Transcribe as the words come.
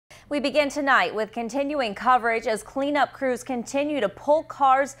We begin tonight with continuing coverage as cleanup crews continue to pull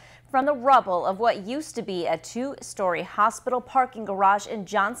cars from the rubble of what used to be a two-story hospital parking garage in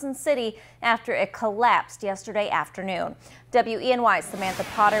Johnson City after it collapsed yesterday afternoon. WENY's Samantha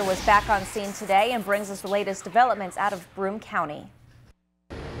Potter was back on scene today and brings us the latest developments out of Broome County.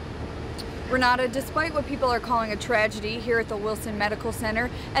 Renata, despite what people are calling a tragedy here at the Wilson Medical Center,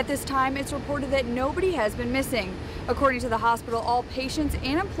 at this time it's reported that nobody has been missing. According to the hospital, all patients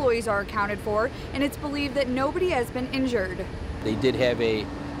and employees are accounted for, and it's believed that nobody has been injured. They did have a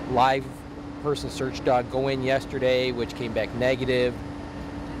live person search dog go in yesterday, which came back negative.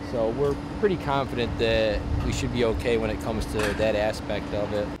 So we're pretty confident that we should be okay when it comes to that aspect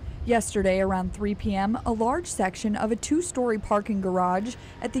of it. Yesterday around 3 p.m., a large section of a two-story parking garage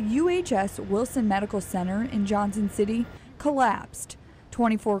at the UHS Wilson Medical Center in Johnson City collapsed.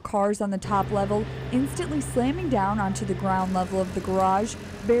 24 cars on the top level instantly slamming down onto the ground level of the garage,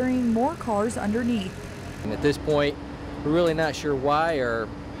 burying more cars underneath. And at this point, we're really not sure why or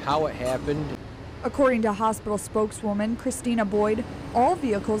how it happened. According to hospital spokeswoman Christina Boyd, all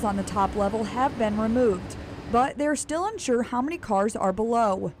vehicles on the top level have been removed, but they're still unsure how many cars are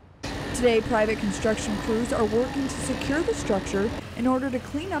below. Today, private construction crews are working to secure the structure in order to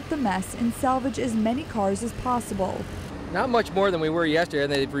clean up the mess and salvage as many cars as possible. Not much more than we were yesterday.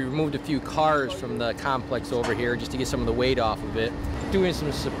 They've removed a few cars from the complex over here just to get some of the weight off of it. Doing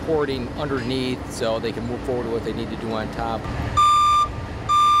some supporting underneath so they can move forward with what they need to do on top.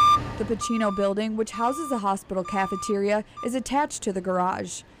 The Pacino building, which houses the hospital cafeteria, is attached to the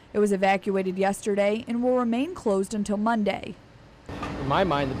garage. It was evacuated yesterday and will remain closed until Monday. In my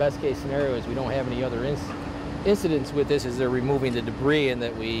mind, the best case scenario is we don't have any other incidents with this as they're removing the debris and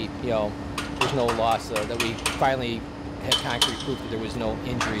that there's no loss, that we finally had concrete proof that there was no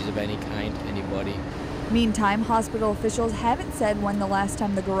injuries of any kind to anybody. Meantime, hospital officials haven't said when the last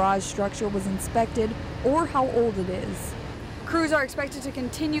time the garage structure was inspected or how old it is. Crews are expected to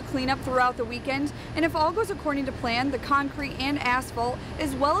continue cleanup throughout the weekend, and if all goes according to plan, the concrete and asphalt,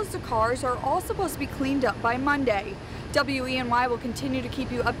 as well as the cars, are all supposed to be cleaned up by Monday. WENY will continue to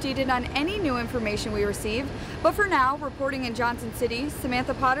keep you updated on any new information we receive. But for now, reporting in Johnson City,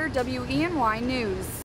 Samantha Potter, WENY News.